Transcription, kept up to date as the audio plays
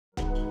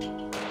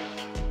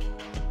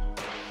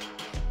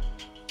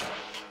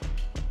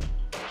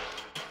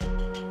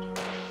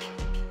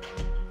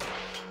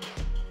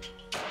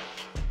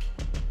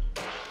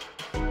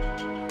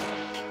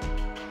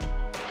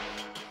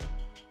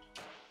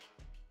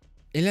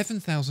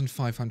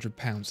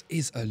£11,500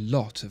 is a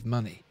lot of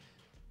money.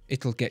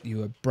 It'll get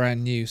you a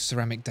brand new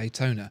ceramic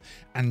Daytona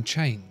and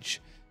change.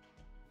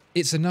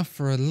 It's enough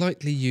for a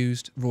lightly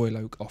used Royal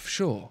Oak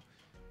Offshore.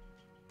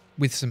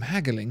 With some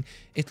haggling,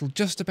 it'll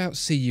just about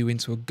see you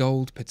into a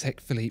gold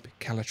Patek Philippe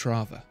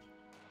Calatrava.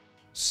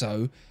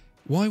 So,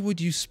 why would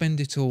you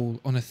spend it all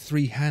on a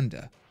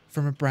three-hander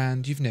from a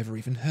brand you've never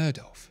even heard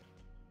of?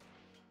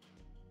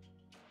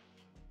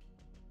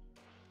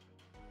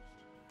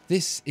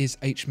 This is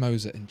H.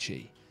 Moser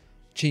Cie.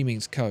 Cie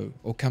means co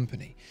or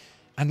company,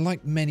 and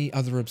like many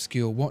other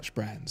obscure watch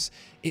brands,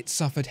 it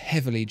suffered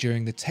heavily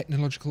during the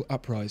technological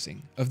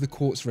uprising of the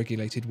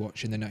quartz-regulated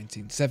watch in the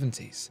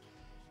 1970s.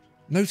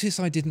 Notice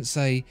I didn't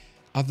say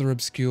other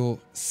obscure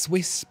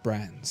Swiss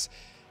brands,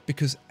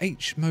 because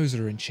H.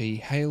 Moser Cie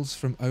hails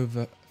from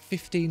over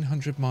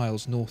 1,500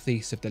 miles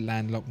northeast of the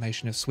landlocked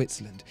nation of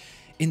Switzerland,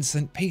 in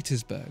St.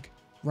 Petersburg,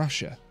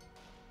 Russia.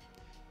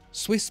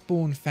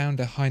 Swiss-born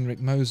founder Heinrich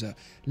Moser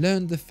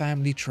learned the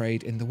family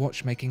trade in the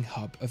watchmaking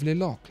hub of Le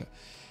Locle,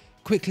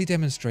 quickly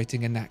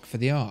demonstrating a knack for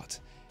the art.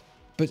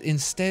 But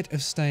instead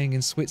of staying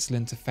in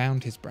Switzerland to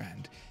found his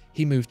brand,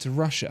 he moved to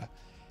Russia,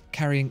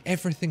 carrying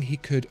everything he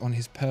could on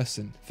his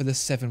person for the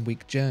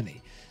 7-week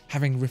journey,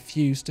 having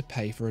refused to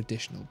pay for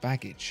additional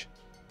baggage.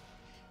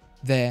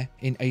 There,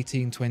 in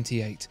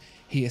 1828,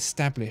 he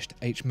established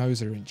H.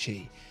 Moser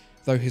Cie,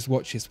 though his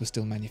watches were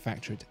still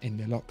manufactured in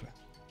Le Locle.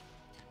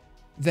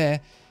 There,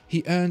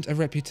 he earned a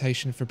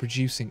reputation for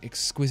producing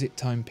exquisite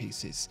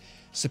timepieces,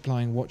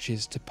 supplying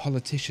watches to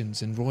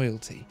politicians and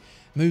royalty,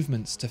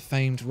 movements to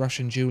famed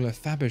Russian jeweller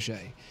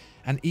Fabergé,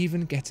 and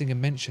even getting a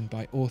mention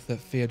by author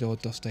Fyodor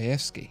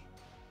Dostoevsky.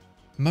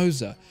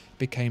 Moser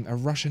became a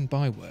Russian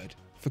byword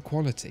for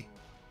quality.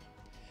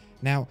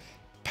 Now,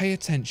 pay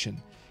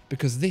attention,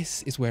 because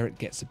this is where it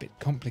gets a bit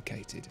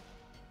complicated.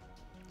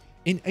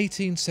 In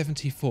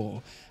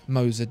 1874,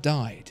 Moser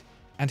died,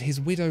 and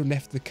his widow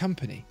left the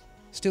company,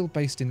 still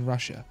based in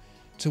Russia,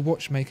 to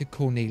watchmaker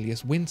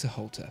Cornelius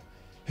Winterhalter,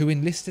 who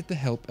enlisted the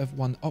help of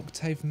one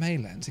Octave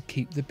Malan to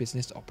keep the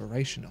business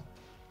operational.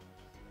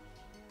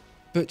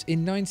 But in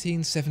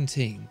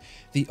 1917,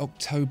 the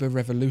October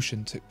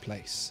Revolution took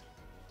place.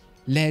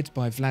 Led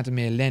by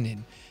Vladimir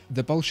Lenin,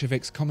 the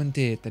Bolsheviks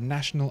commandeered the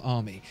National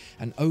Army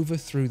and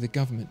overthrew the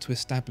government to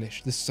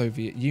establish the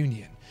Soviet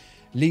Union,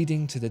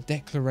 leading to the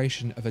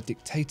declaration of a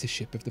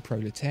dictatorship of the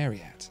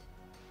proletariat.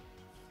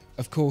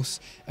 Of course,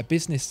 a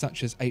business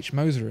such as H.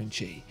 Moser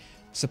Cie,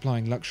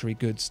 supplying luxury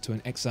goods to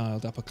an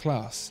exiled upper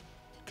class,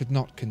 could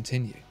not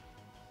continue.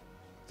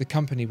 The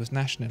company was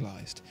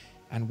nationalised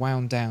and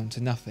wound down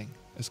to nothing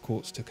as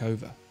Quartz took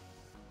over.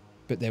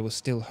 But there was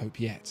still hope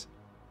yet.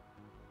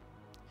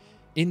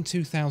 In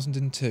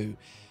 2002,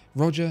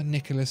 Roger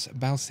Nicholas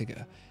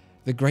Balsiger,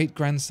 the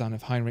great-grandson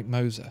of Heinrich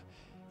Moser,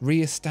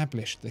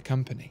 re-established the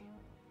company.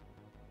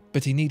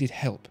 But he needed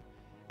help,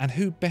 and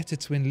who better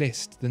to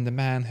enlist than the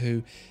man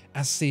who,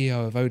 as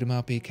CEO of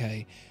Audemars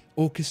Piguet,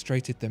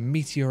 orchestrated the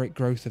meteoric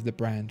growth of the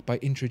brand by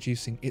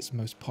introducing its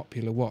most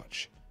popular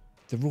watch,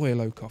 the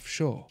Royal Oak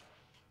Offshore.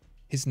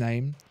 His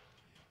name?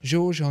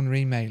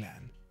 Georges-Henri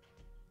Malan.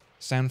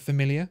 Sound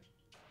familiar?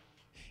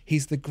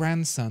 He's the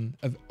grandson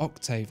of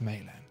Octave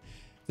Malan,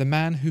 the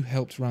man who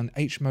helped run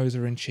H.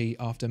 Moser Cie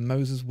after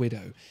Moser's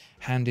widow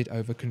handed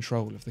over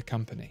control of the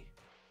company.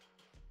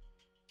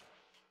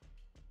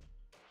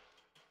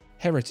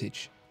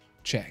 Heritage?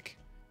 Check.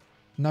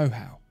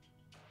 Know-how?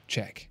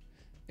 Check.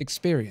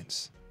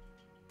 Experience?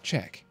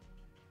 Check.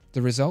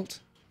 The result?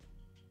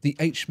 The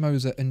H.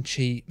 Moser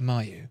Cie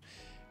Mayu,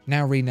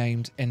 now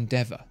renamed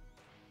Endeavour.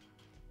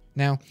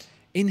 Now,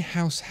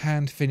 in-house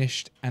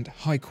hand-finished and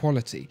high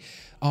quality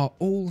are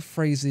all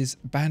phrases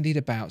bandied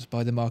about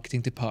by the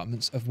marketing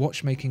departments of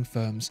watchmaking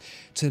firms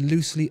to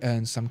loosely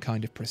earn some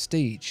kind of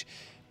prestige,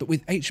 but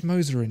with H.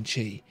 Moser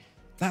Cie,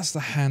 that's the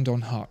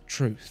hand-on-heart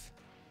truth.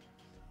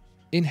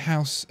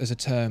 In-house as a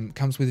term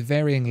comes with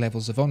varying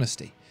levels of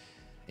honesty.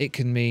 It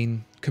can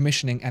mean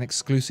commissioning an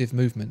exclusive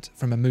movement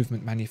from a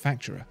movement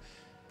manufacturer,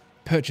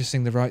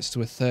 purchasing the rights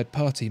to a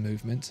third-party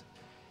movement,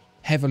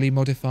 heavily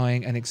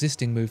modifying an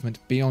existing movement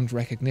beyond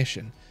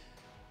recognition,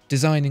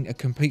 designing a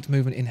complete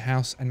movement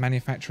in-house and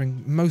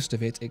manufacturing most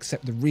of it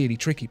except the really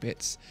tricky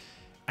bits,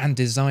 and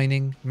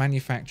designing,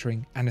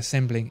 manufacturing and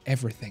assembling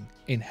everything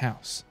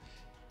in-house.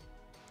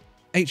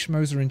 H.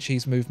 Moser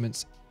Cie's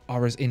movements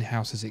are as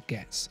in-house as it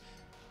gets.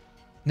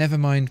 Never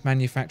mind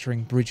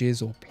manufacturing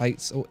bridges or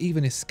plates or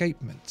even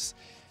escapements,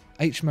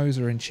 H.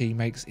 Moser Cie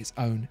makes its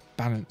own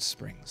balance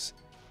springs.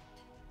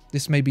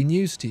 This may be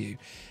news to you,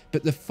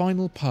 but the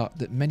final part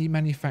that many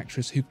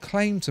manufacturers who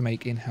claim to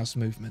make in-house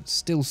movements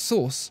still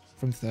source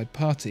from third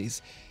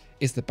parties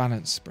is the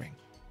balance spring.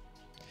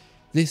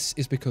 This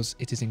is because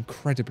it is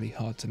incredibly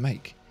hard to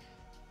make.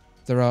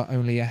 There are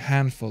only a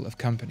handful of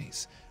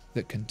companies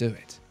that can do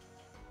it.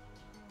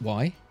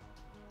 Why?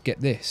 Get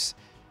this.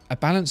 A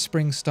balance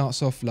spring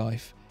starts off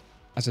life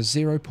as a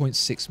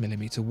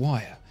 0.6mm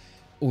wire,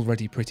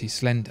 already pretty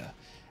slender,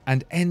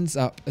 and ends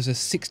up as a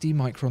 60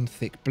 micron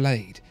thick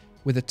blade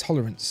with a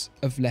tolerance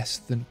of less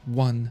than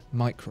 1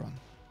 micron.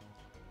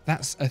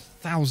 That's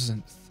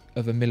 1/1000th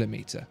of a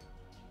millimetre.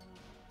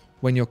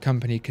 When your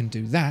company can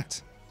do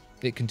that,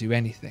 it can do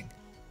anything.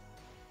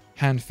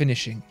 Hand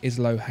finishing is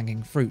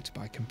low-hanging fruit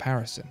by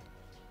comparison.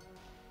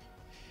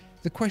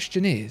 The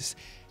question is,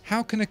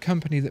 how can a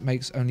company that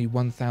makes only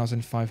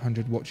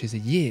 1,500 watches a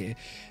year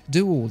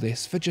do all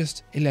this for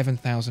just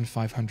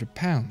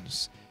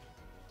 £11,500?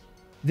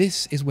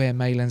 This is where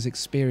Meylan's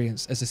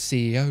experience as a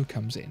CEO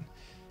comes in.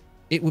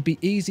 It would be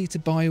easy to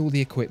buy all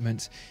the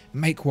equipment,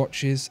 make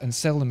watches and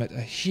sell them at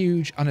a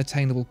huge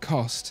unattainable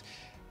cost,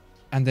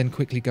 and then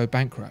quickly go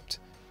bankrupt.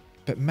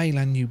 But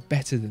Meylan knew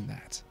better than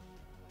that.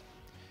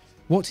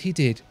 What he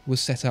did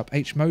was set up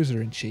H.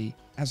 Moser Cie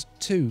as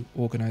two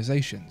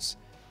organisations,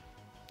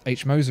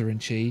 H. Moser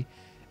Cie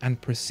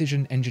and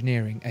Precision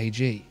Engineering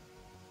AG.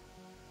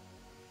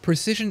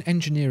 Precision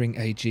Engineering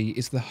AG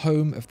is the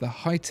home of the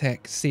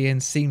high-tech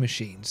CNC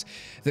machines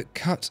that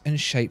cut and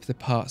shape the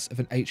parts of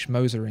an H.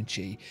 Moser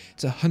Cie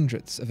to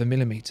hundredths of a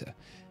millimetre,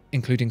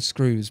 including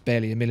screws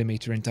barely a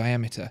millimetre in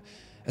diameter,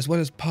 as well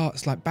as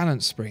parts like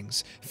balance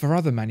springs for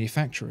other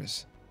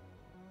manufacturers.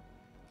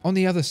 On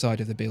the other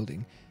side of the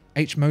building,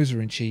 H.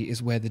 Moser Cie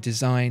is where the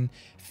design,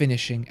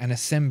 finishing and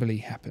assembly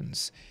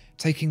happens,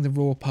 taking the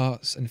raw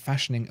parts and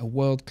fashioning a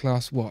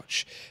world-class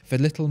watch for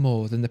little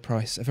more than the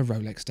price of a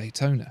Rolex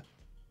Daytona.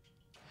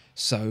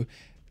 So,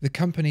 the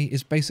company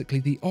is basically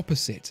the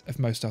opposite of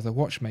most other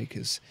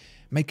watchmakers,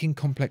 making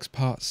complex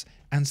parts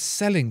and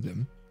selling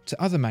them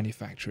to other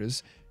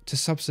manufacturers to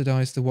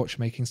subsidise the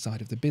watchmaking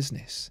side of the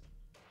business.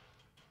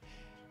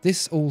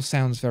 This all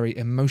sounds very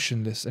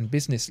emotionless and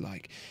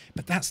businesslike,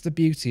 but that's the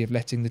beauty of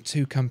letting the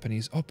two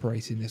companies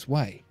operate in this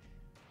way.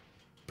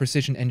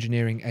 Precision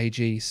Engineering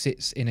AG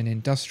sits in an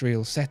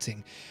industrial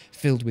setting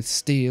filled with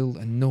steel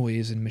and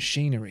noise and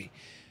machinery,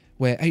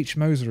 where H.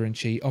 Moser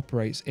Cie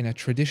operates in a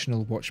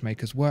traditional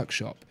watchmaker's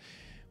workshop,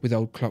 with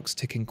old clocks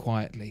ticking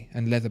quietly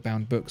and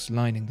leather-bound books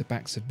lining the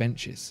backs of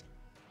benches.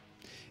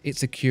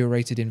 It's a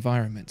curated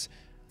environment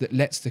that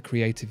lets the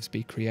creatives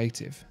be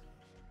creative.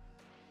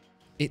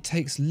 It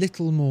takes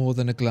little more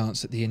than a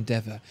glance at the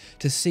Endeavour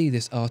to see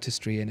this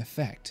artistry in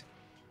effect.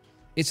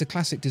 It's a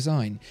classic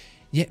design,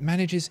 yet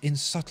manages in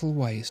subtle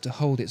ways to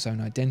hold its own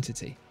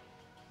identity.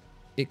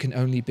 It can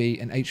only be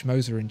an H.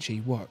 Moser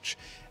Cie watch,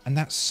 and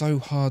that's so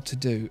hard to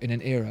do in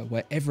an era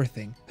where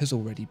everything has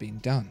already been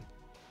done.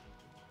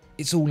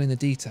 It's all in the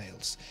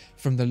details,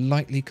 from the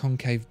lightly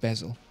concave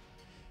bezel,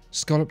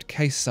 scalloped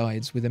case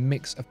sides with a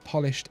mix of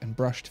polished and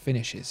brushed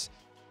finishes,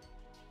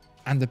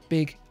 and the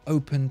big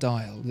open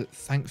dial that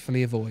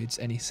thankfully avoids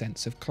any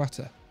sense of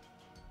clutter.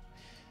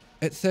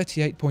 At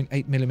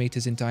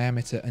 38.8mm in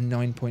diameter and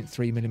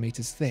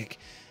 9.3mm thick,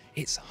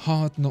 it's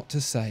hard not to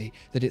say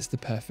that it's the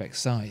perfect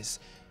size,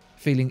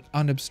 feeling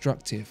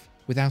unobstructive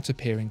without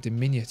appearing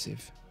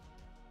diminutive.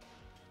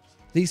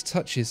 These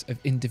touches of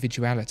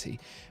individuality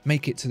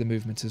make it to the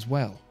movement as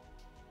well.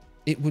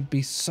 It would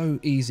be so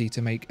easy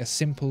to make a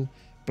simple,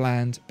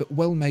 bland but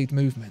well-made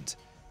movement,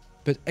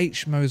 but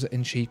H. Moser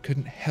Cie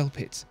couldn't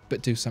help it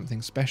but do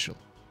something special.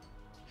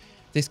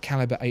 This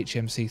caliber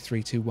HMC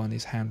 321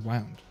 is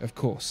hand-wound, of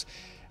course,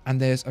 and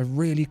there's a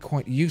really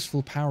quite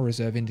useful power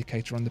reserve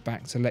indicator on the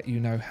back to let you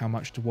know how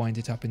much to wind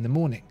it up in the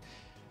morning,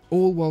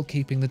 all while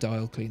keeping the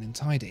dial clean and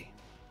tidy.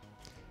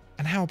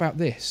 And how about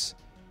this?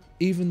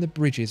 Even the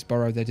bridges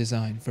borrow their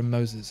design from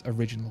Moser's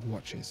original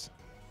watches.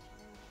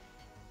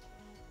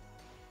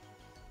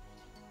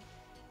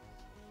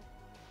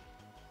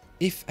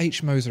 If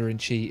H. Moser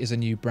Cie is a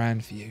new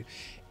brand for you,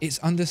 it's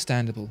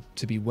understandable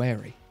to be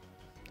wary.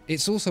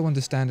 It's also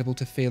understandable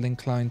to feel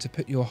inclined to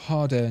put your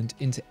hard-earned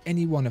into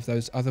any one of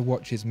those other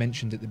watches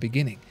mentioned at the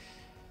beginning.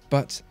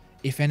 But,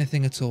 if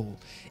anything at all,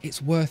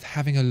 it's worth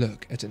having a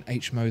look at an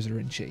H.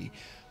 Moser Cie,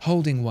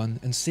 holding one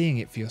and seeing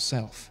it for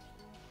yourself.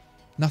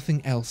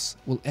 Nothing else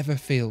will ever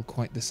feel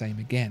quite the same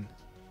again.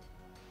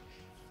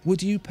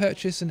 Would you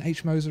purchase an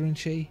H. Moser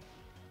Cie?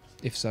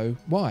 If so,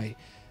 why?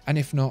 And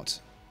if not,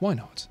 why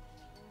not?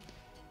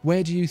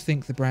 Where do you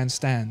think the brand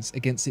stands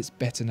against its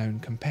better-known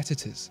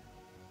competitors?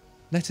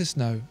 Let us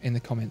know in the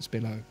comments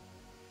below.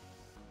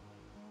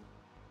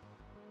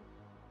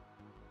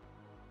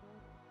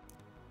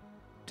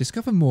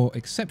 Discover more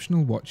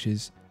exceptional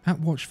watches at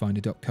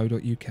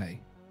watchfinder.co.uk.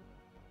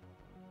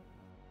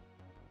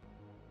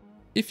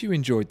 If you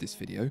enjoyed this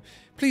video,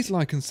 please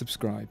like and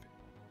subscribe.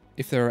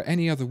 If there are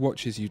any other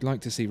watches you'd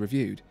like to see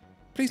reviewed,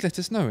 please let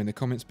us know in the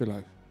comments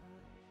below.